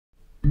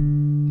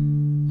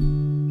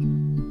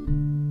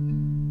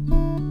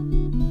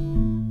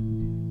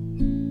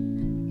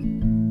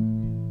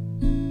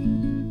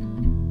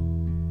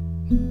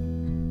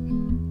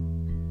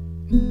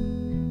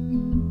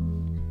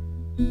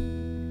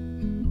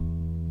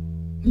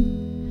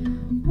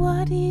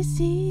What is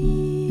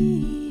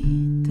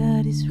it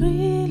that is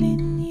really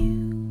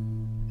new?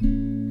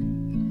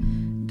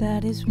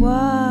 That is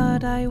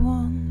what I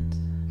want.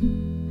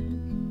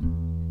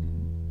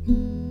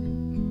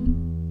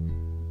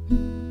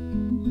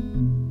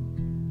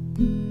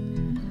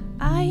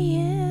 I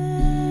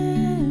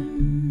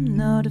am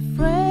not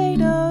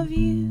afraid of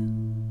you.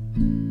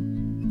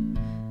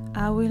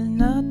 I will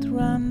not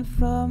run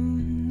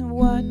from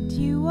what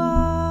you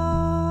are.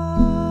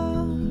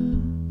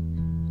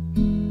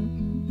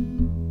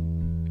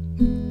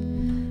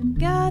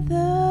 Gather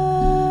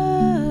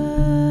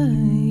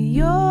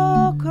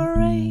your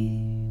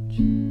courage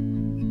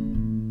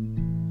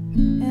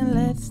and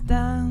let's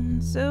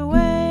dance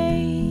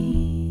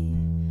away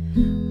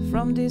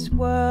from this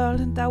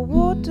world that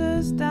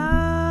waters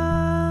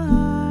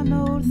down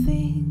all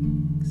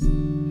things,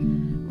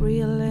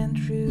 real and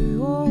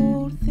true,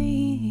 all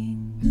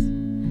things,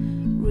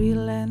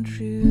 real and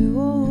true,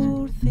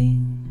 all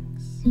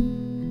things,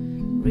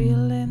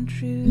 real and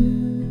true.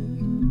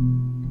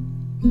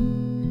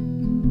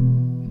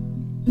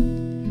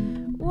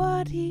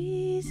 What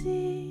is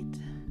it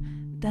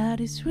that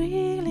is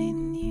really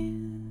new?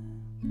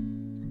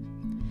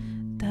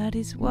 That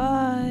is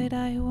what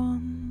I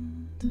want.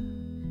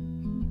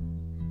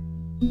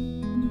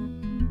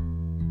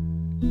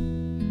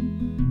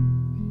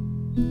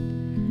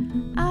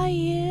 I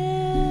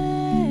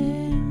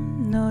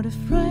am not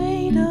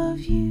afraid of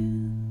you.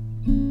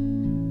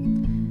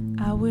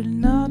 I will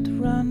not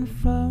run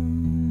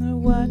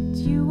from what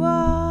you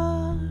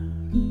are.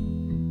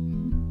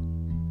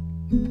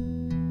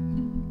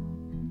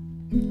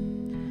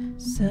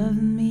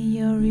 Serve me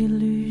your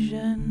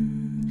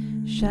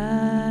illusion,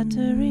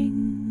 shattering,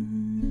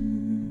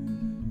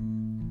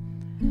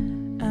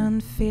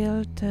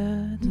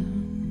 unfiltered,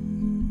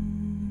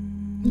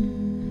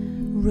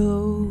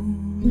 raw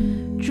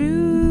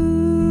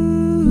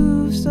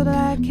truth, so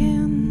that I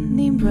can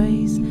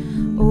embrace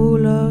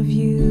all of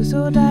you,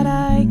 so that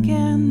I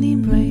can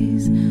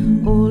embrace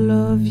all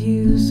of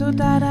you, so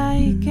that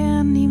I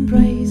can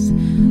embrace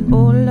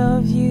all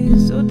of you,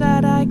 so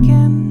that I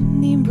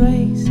can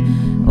embrace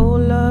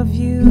all of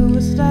you,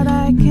 so that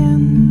I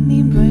can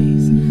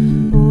embrace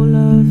all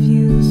of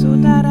you, so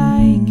that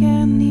I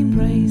can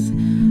embrace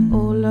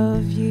all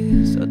of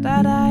you, so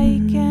that I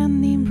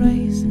can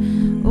embrace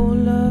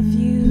all of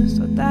you,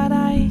 so that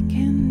I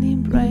can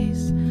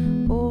embrace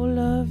all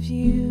of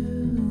you.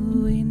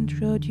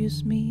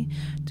 Introduce me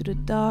to the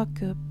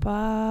darker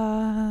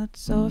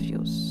parts of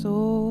your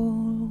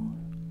soul,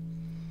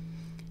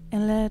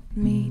 and let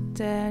me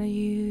tell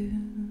you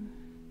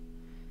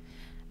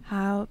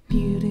how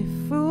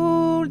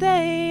beautiful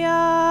they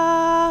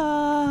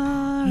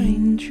are.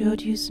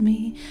 Introduce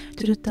me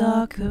to the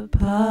darker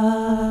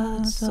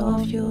parts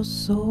of your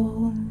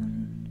soul,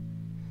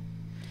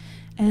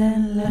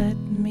 and let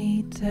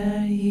me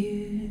tell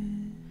you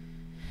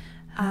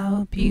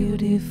how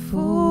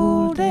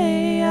beautiful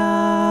they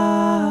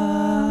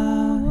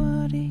are.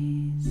 What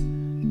is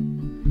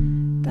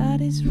that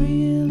is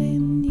really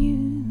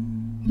new?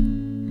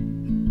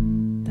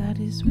 That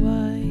is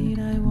what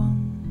I want.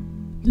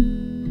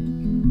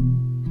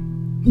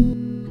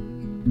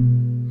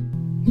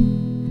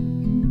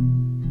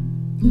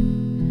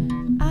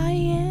 I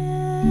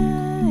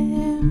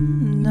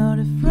am not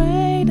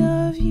afraid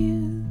of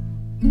you.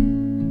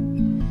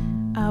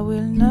 I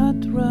will not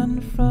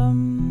run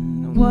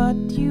from what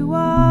you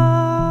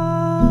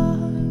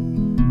are.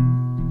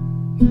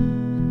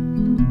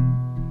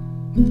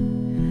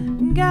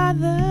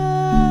 Gather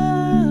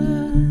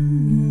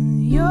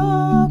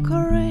your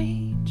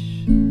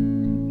courage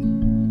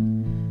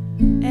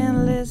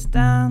and let's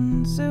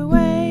dance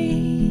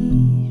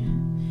away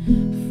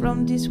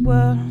from this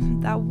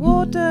world that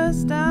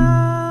waters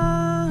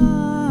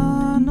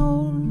down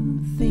all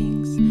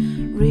things,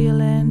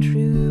 real and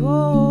true,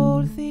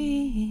 all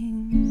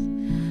things,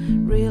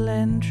 real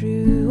and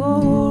true,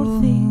 all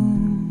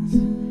things,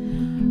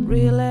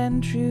 real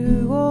and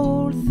true,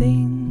 all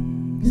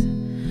things,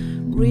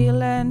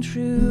 real and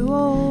true,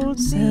 all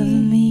things. Serve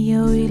me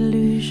your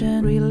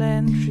illusion, real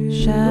and true,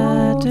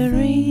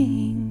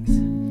 shatterings,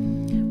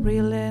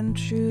 real and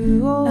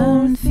true, all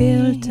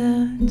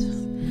unfiltered,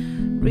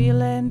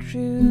 real and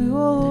true,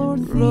 all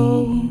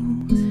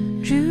things,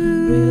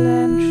 true, real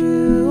and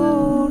true,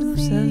 all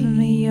things. Serve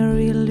me your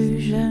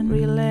illusion,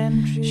 real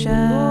and true,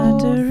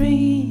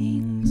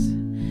 shatterings,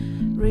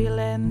 real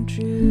and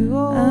true,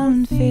 all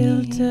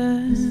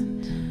unfiltered,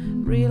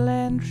 real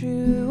and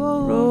true,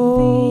 all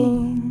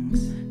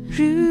things,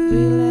 true,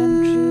 real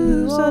and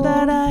true, so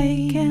that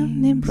I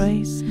can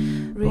embrace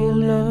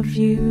all of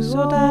you,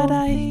 so that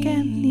I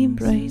can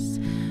embrace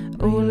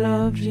all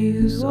of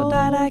you, so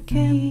that I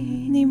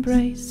can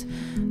embrace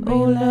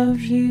all of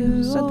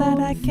you, so that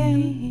I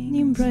can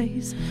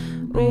embrace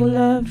all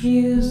of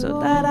you, so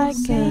that I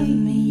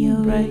can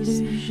embrace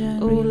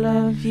all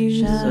of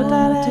you, so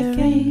that I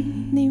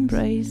can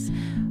embrace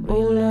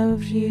all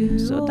of you,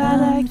 so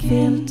that I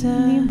can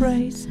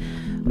embrace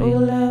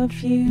all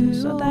of you,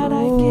 so that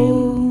I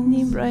can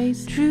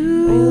embrace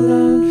all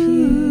of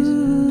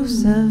you.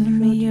 Serve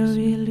me your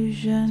illusion.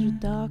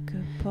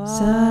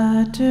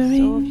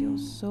 surgery of your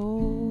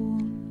soul,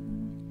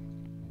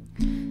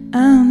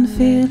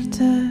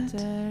 unfiltered,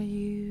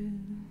 you,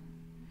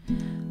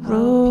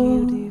 raw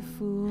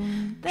beautiful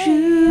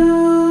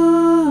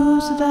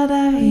juice that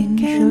I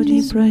can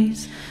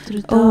embrace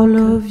all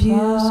of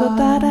you, so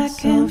that I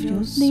can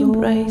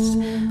embrace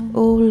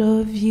all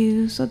of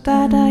you, so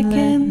that I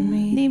can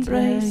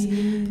embrace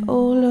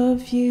all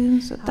of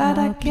you, so that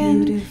I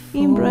can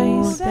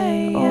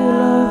embrace all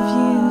of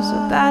you,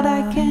 so that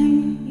I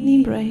can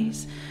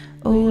embrace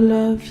all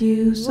of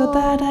you, so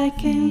that I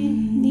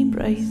can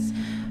embrace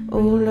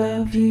all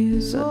of you,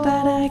 so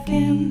that I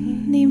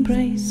can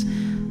embrace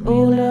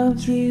all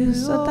of you,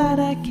 so that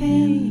I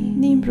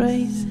can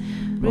embrace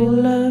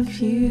all of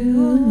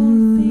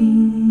you.